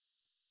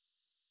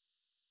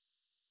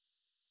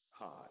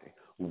Hi,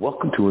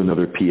 welcome to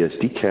another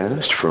PSD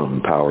cast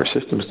from Power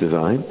Systems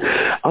Design.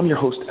 I'm your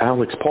host,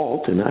 Alex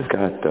Pault, and I've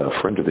got a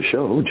friend of the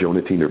show,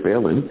 Jonathan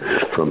Balin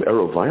from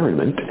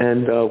AeroVironment,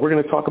 and we're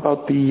going to talk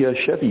about the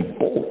Chevy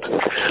Bolt,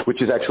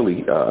 which is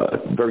actually a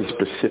very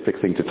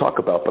specific thing to talk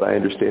about, but I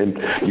understand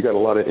you got a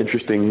lot of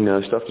interesting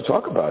stuff to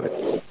talk about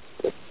it.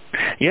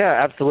 Yeah,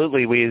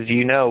 absolutely. As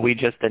you know, we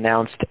just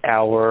announced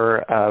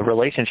our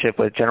relationship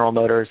with General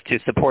Motors to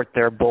support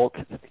their Bolt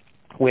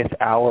with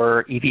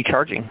our EV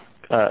charging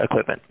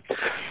equipment.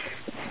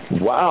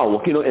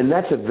 Wow. And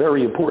that's a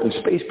very important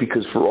space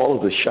because for all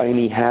of the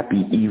shiny,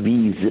 happy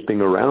EVs zipping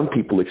around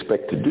people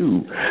expect to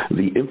do,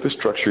 the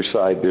infrastructure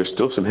side, there's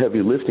still some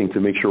heavy lifting to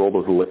make sure all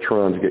those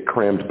electrons get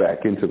crammed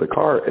back into the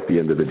car at the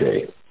end of the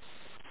day.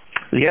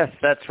 Yes,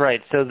 that's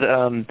right. So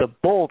the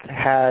Bolt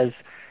has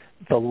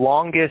the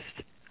longest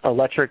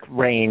electric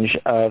range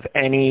of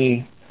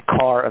any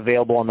car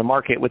available on the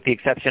market, with the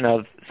exception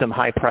of some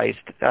high-priced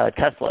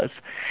Teslas.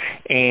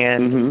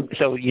 And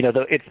so,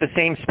 it's the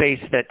same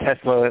space that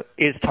Tesla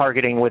is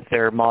targeting with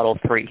their Model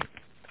 3.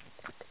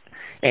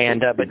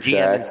 And but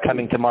GM is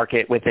coming to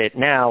market with it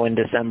now in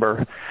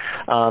December.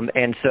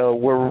 And so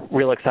we're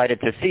real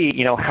excited to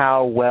see,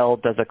 how well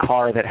does a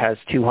car that has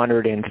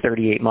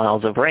 238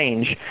 miles of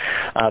range,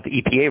 the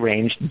EPA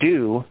range,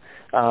 do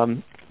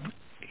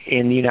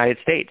in the United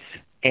States.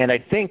 And I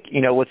think,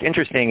 what's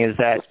interesting is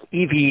that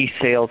EV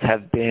sales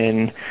have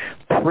been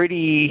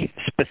pretty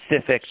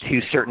specific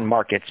to certain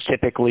markets,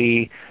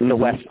 typically the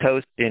West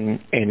Coast in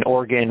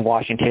Oregon,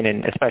 Washington,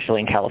 and especially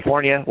in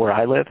California, where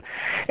I live,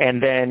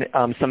 and then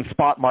some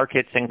spot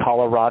markets in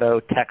Colorado,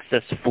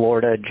 Texas,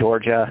 Florida,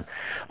 Georgia.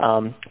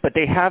 But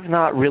they have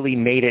not really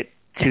made it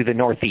to the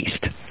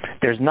Northeast.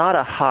 There's not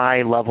a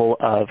high level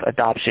of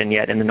adoption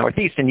yet in the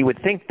Northeast, and you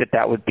would think that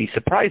that would be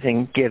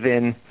surprising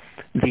given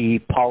the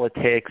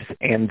politics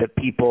and the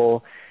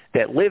people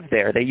that live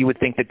there, that you would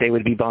think that they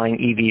would be buying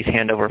EVs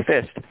hand over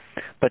fist.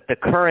 But the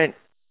current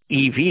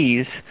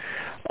EVs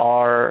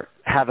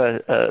have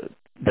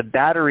the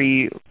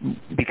battery,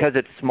 because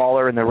it's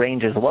smaller and the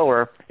range is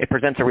lower, it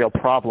presents a real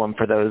problem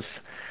for those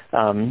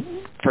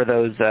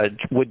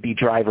would-be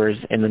drivers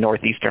in the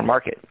northeastern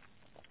market.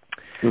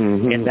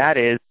 And that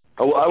is,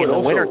 I would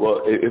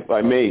also, if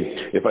I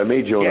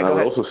may, Joan, I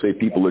would also say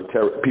people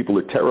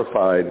are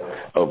terrified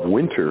of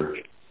winter,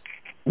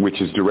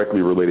 which is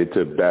directly related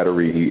to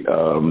battery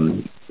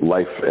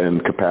life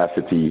and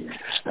capacity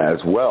as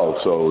well.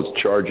 So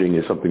charging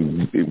is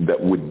something that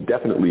would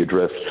definitely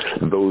address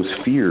those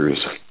fears.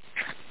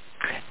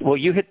 Well,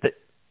 you hit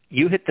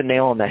the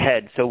nail on the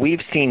head. So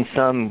we've seen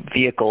some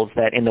vehicles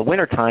that in the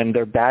wintertime,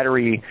 their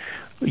battery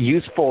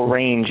useful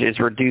range is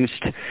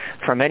reduced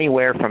from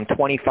anywhere from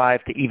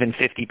 25 to even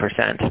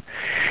 50%.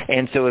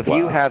 And so if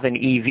you have an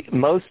EV,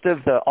 most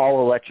of the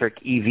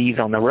all-electric EVs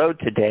on the road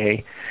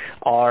today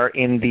are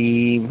in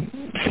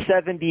the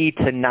 70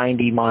 to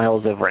 90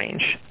 miles of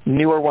range.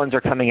 Newer ones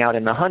are coming out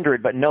in the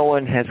 100, but no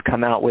one has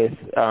come out with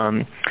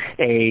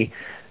a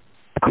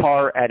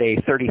car at a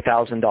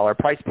 $30,000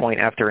 price point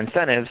after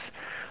incentives,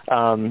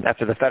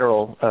 after the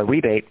federal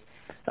rebate,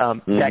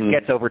 that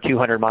gets over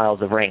 200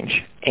 miles of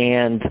range.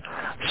 And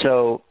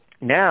so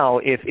now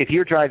if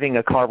you're driving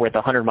a car with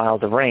 100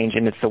 miles of range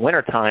and it's the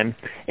wintertime,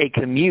 a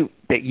commute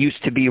that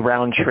used to be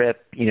round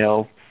trip,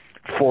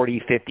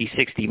 40, 50,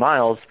 60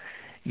 miles,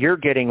 you're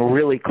getting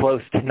really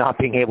close to not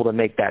being able to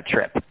make that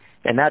trip.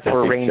 And that's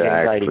where range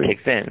anxiety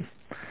kicks in.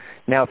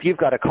 Now, if you've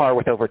got a car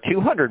with over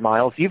 200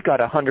 miles, you've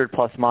got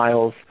 100-plus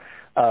miles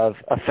of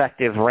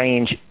effective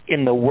range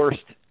in the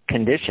worst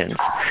conditions.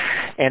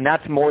 And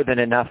that's more than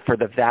enough for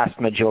the vast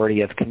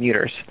majority of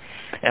commuters,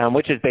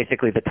 which is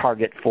basically the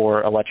target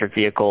for electric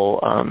vehicle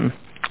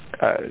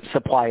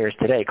suppliers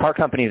today. Car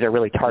companies are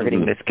really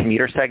targeting this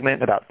commuter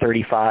segment. About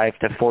 35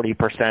 to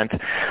 40%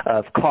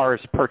 of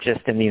cars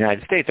purchased in the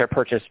United States are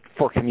purchased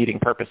for commuting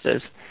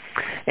purposes.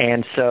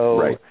 And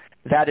so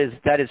that is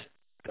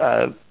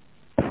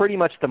pretty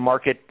much the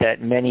market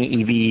that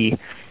many EV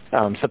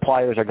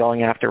suppliers are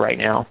going after right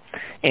now.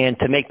 And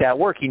to make that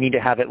work, you need to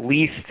have at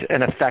least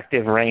an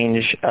effective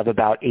range of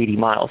about 80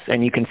 miles.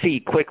 And you can see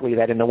quickly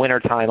that in the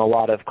wintertime, a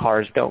lot of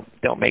cars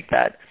don't make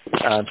that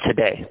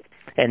today.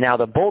 And now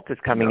the Bolt is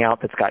coming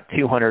out that's got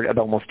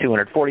almost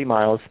 240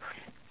 miles.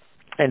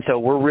 And so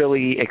we're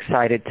really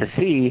excited to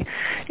see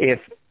if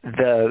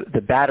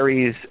the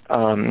batteries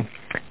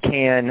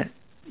can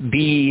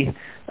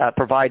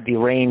provide the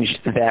range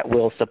that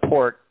will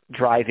support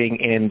driving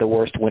in the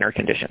worst winter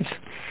conditions.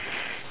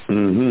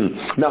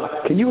 Now,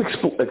 can you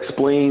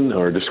explain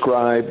or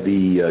describe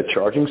the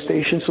charging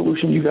station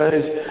solution you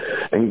guys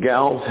and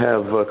gals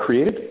have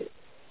created?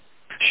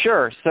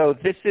 Sure. So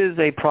this is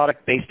a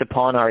product based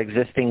upon our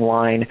existing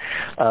line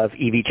of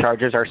EV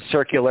chargers, our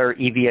circular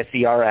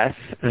EVSE-RS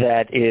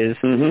that is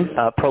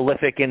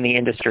prolific in the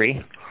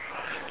industry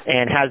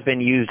and has been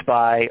used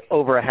by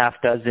over a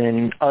half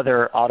dozen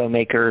other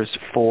automakers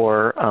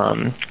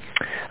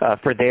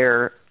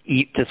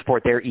to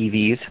support their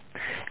EVs.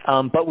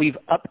 But we've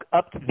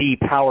upped the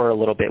power a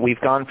little bit. We've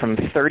gone from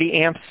 30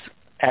 amps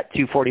at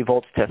 240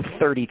 volts to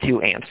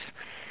 32 amps.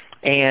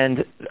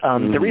 And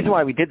the reason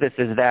why we did this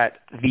is that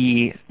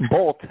the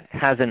Bolt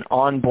has an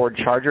onboard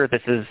charger.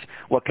 This is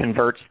what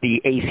converts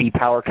the AC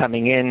power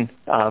coming in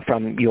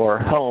from your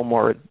home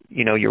or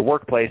your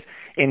workplace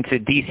into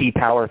DC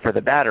power for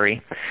the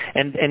battery.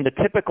 And the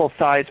typical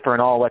size for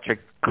an all-electric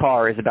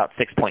car is about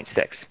 6.6.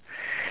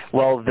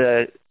 Well,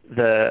 the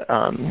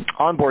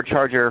onboard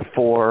charger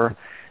for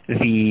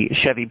the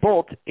Chevy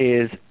Bolt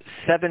is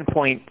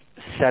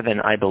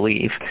 7.7, I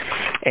believe,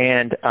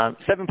 and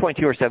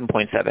 7.2 or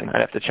 7.7.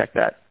 I'd have to check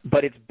that.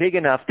 But it's big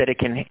enough that it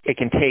can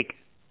take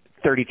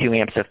 32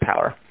 amps of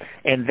power,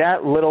 and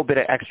that little bit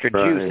of extra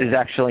juice is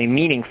actually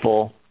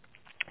meaningful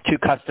to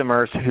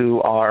customers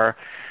who are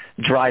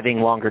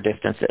driving longer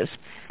distances.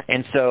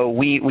 And so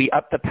we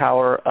up the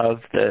power of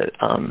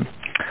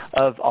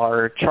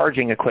our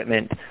charging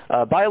equipment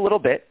by a little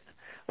bit.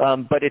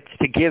 But it's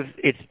because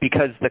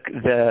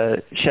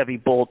the Chevy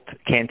Bolt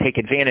can take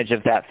advantage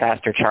of that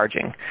faster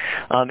charging.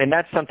 And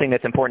that's something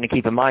that's important to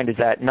keep in mind, is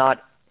that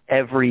not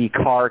every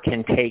car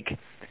can take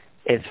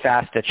as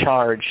fast a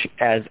charge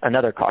as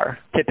another car.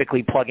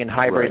 Typically, plug-in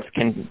hybrids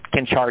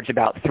can charge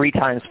about 3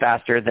 times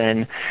faster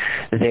than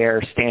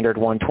their standard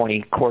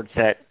 120 cord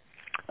set,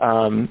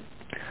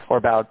 or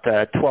about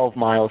 12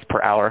 miles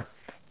per hour.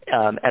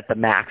 At the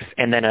max,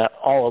 and then an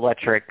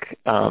all-electric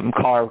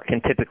car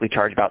can typically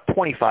charge about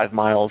 25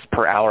 miles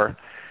per hour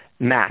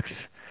max,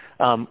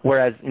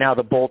 whereas now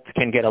the Bolt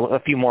can get a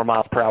few more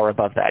miles per hour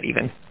above that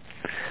even.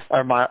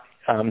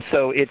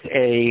 So it's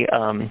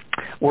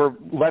we're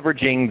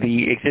leveraging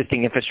the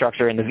existing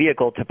infrastructure in the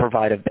vehicle to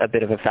provide a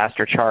bit of a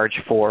faster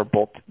charge for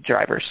Bolt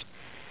drivers.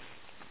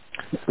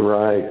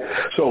 Right.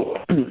 So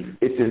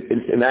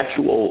it's an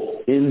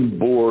actual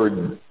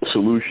inboard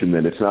solution.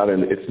 Then it's not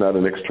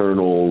an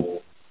external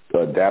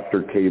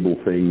adapter cable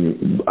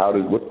thing.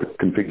 What's the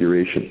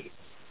configuration?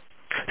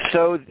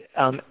 So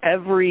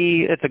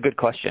it's a good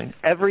question.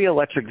 Every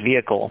electric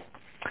vehicle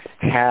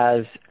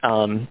has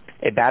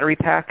a battery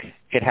pack,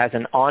 it has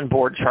an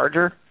onboard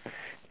charger,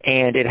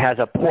 and it has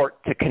a port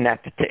to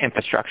connect to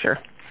infrastructure.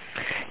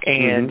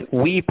 And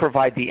we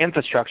provide the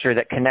infrastructure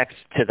that connects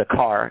to the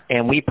car.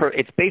 And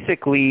it's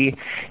basically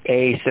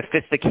a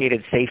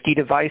sophisticated safety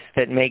device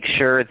that makes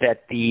sure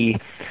that the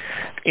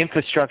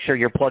infrastructure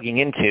you're plugging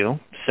into,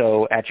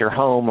 so at your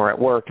home or at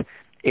work,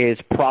 is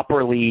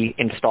properly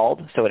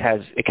installed. So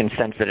it can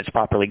sense that it's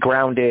properly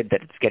grounded,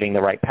 that it's getting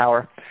the right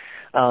power.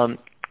 And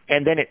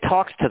then it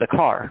talks to the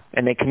car,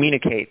 and they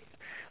communicate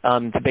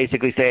to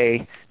basically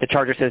say, the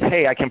charger says,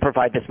 hey, I can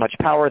provide this much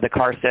power. The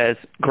car says,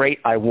 great,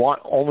 I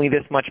want only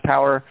this much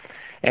power.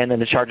 And then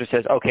the charger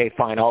says, okay,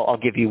 fine, I'll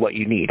give you what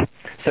you need.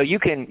 So you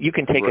can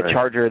take a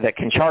charger that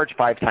can charge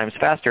 5 times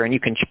faster, and you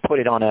can put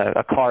it on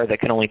a car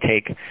that can only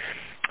take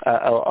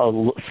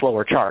a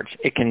slower charge.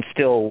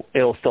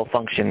 It'll still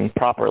function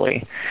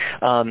properly.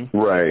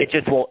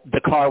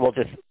 The car will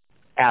just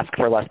ask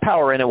for less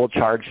power, and it will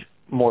charge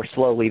more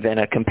slowly than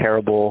a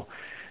comparable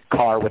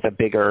car with a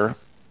bigger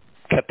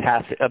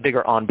capacity, a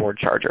bigger onboard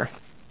charger.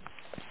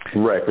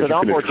 Right. So the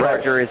onboard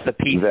charger is the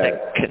piece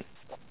that can.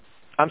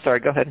 I'm sorry.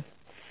 Go ahead.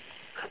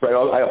 Right.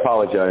 I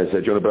apologize,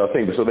 Jonah, but I was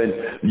saying, so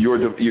then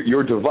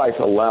your device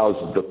allows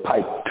the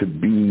pipe to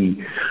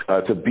be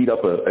to beat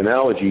up an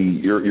analogy.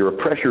 You're a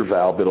pressure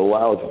valve that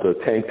allows the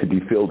tank to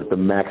be filled at the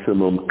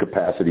maximum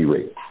capacity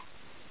rate.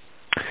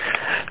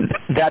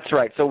 That's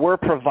right. So we're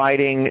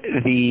providing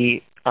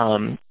the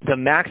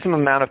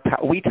maximum amount of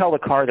power. We tell the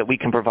car that we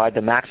can provide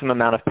the maximum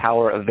amount of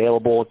power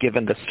available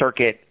given the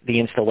circuit, the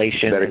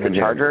installation, and the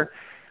charger.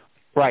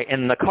 Right.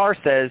 And the car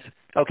says,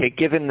 okay,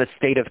 given the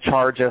state of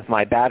charge of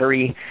my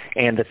battery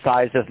and the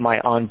size of my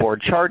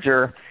onboard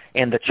charger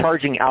and the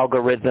charging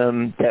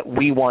algorithm that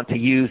we want to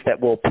use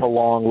that will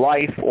prolong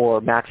life or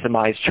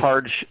maximize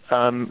charge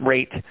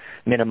rate,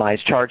 minimize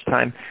charge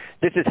time,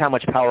 this is how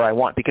much power I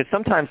want. Because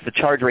sometimes the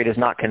charge rate is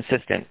not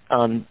consistent.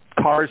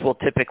 Cars will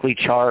typically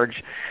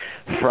charge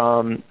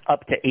from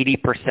up to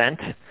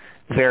 80%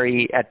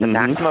 at the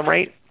maximum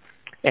rate.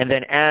 And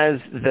then as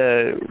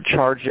the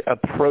charge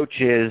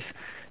approaches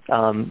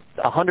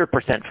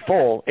 100%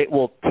 full, it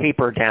will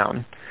taper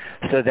down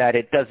so that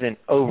it doesn't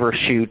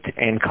overshoot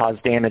and cause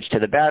damage to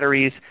the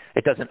batteries.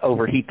 It doesn't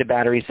overheat the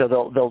batteries, so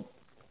the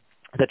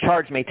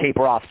charge may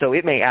taper off. So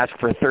it may ask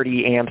for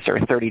 30 amps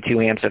or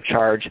 32 amps of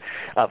charge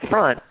up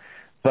front,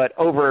 but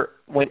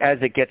as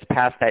it gets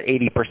past that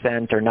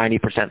 80% or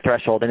 90%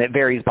 threshold, and it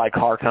varies by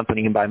car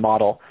company and by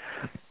model,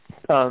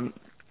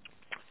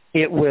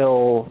 it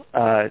will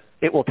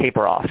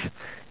taper off.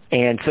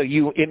 And so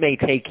it may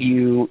take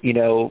you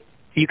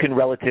can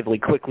relatively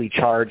quickly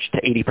charge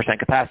to 80%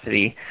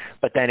 capacity,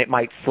 but then it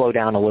might slow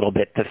down a little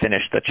bit to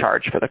finish the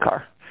charge for the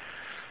car.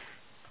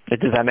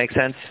 Does that make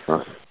sense?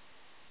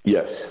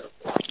 Yes.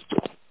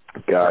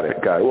 Got it.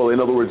 Well,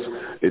 in other words,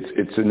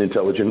 it's an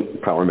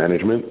intelligent power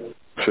management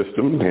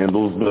system,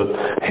 handles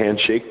the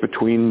handshake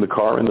between the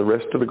car and the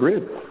rest of the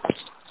grid.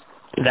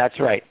 That's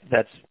right.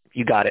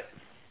 You got it.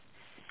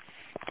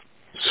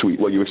 Sweet.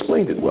 Well, you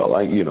explained it well.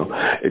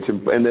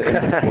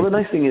 The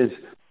nice thing is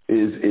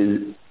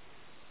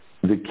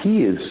the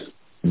key is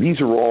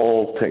these are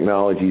all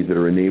technologies that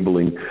are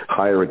enabling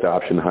higher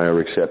adoption, higher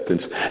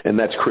acceptance, and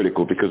that's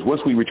critical because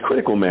once we reach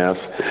critical mass,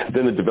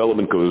 then the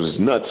development goes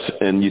nuts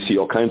and you see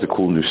all kinds of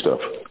cool new stuff.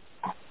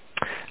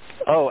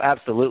 Oh,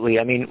 absolutely.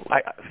 I mean,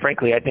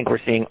 frankly, I think we're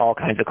seeing all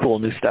kinds of cool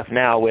new stuff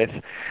now with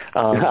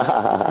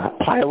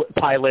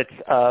pilots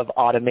of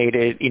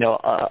automated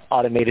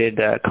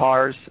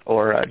cars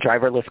or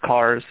driverless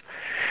cars.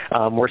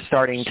 We're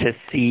starting to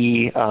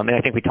see, and I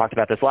think we talked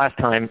about this last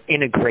time, more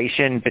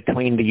integration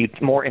between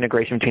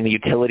the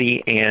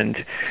utility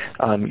and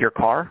your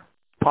car,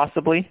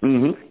 possibly,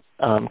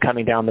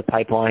 coming down the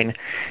pipeline,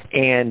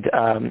 and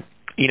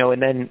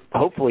and then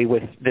hopefully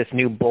with this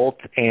new Bolt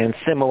and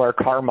similar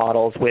car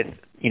models with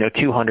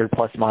 200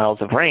 plus miles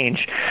of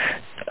range,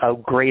 a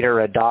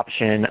greater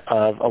adoption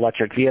of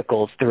electric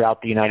vehicles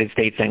throughout the United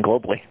States and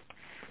globally.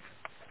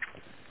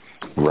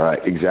 Right,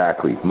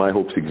 exactly. My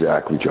hopes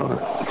exactly, Jonah.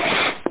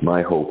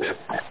 My hopes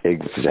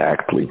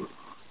exactly.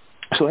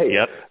 So,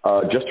 hey,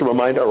 just to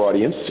remind our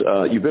audience,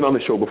 you've been on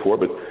the show before,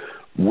 but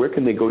where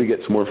can they go to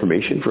get some more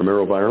information from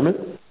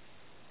AeroVironment?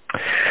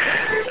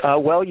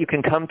 Well, you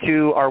can come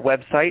to our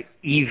website,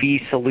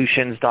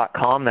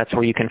 evsolutions.com. That's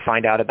where you can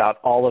find out about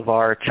all of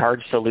our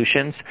charge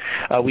solutions.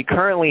 We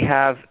currently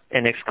have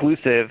an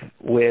exclusive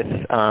with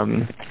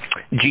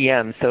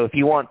GM. So if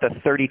you want the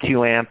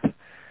 32-amp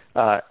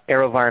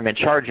AeroVironment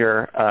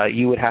charger,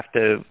 you would have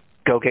to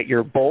go get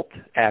your Bolt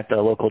at the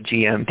local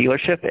GM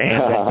dealership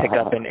and then pick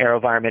up an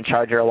AeroVironment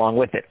charger along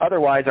with it.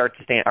 Otherwise, our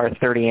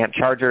 30-amp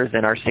chargers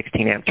and our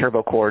 16-amp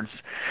turbo cords,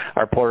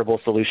 our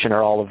portable solution,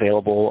 are all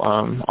available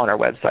on our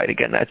website.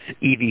 Again, that's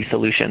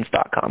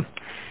evsolutions.com.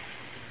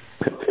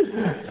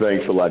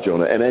 Thanks a lot,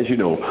 Jonah. And as you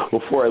know,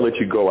 before I let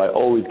you go, I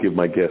always give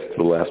my guests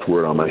the last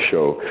word on my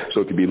show.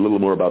 So it could be a little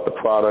more about the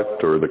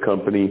product or the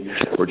company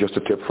or just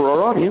a tip for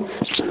our audience.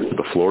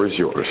 The floor is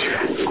yours.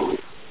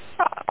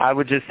 I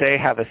would just say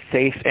have a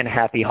safe and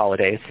happy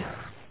holidays.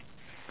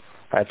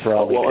 That's where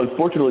Well,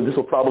 unfortunately, this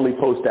will probably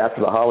post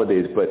after the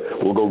holidays, but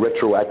we'll go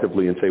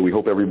retroactively and say we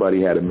hope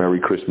everybody had a Merry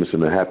Christmas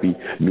and a Happy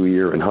New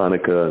Year and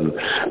Hanukkah and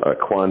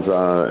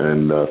Kwanzaa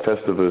and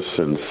Festivus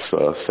and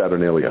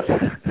Saturnalia.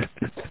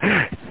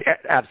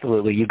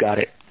 Absolutely, you got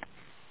it.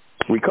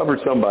 We covered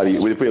somebody.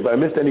 If I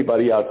missed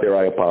anybody out there,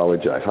 I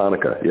apologize.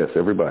 Hanukkah, yes,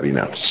 everybody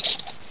now.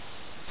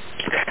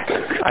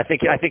 I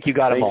think you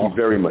got them all. Thank you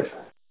very much.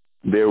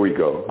 There we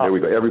go. There we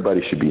go.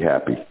 Everybody should be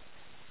happy.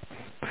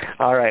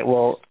 All right.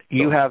 Well,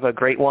 you have a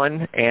great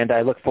one, and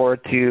I look forward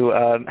to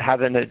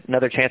having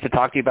another chance to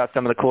talk to you about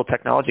some of the cool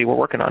technology we're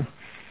working on.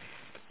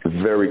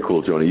 Very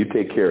cool, Jonah. You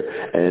take care,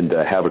 and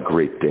have a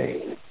great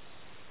day.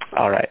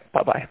 All right.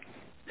 Bye-bye.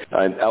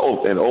 And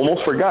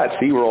almost forgot.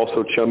 See, we're all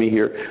so chummy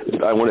here.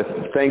 I want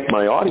to thank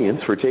my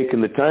audience for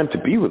taking the time to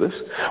be with us.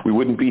 We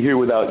wouldn't be here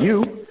without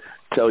you.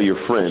 Tell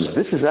your friends.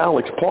 This is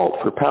Alex Pault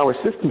for Power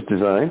Systems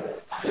Design.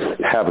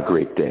 Have a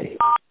great day.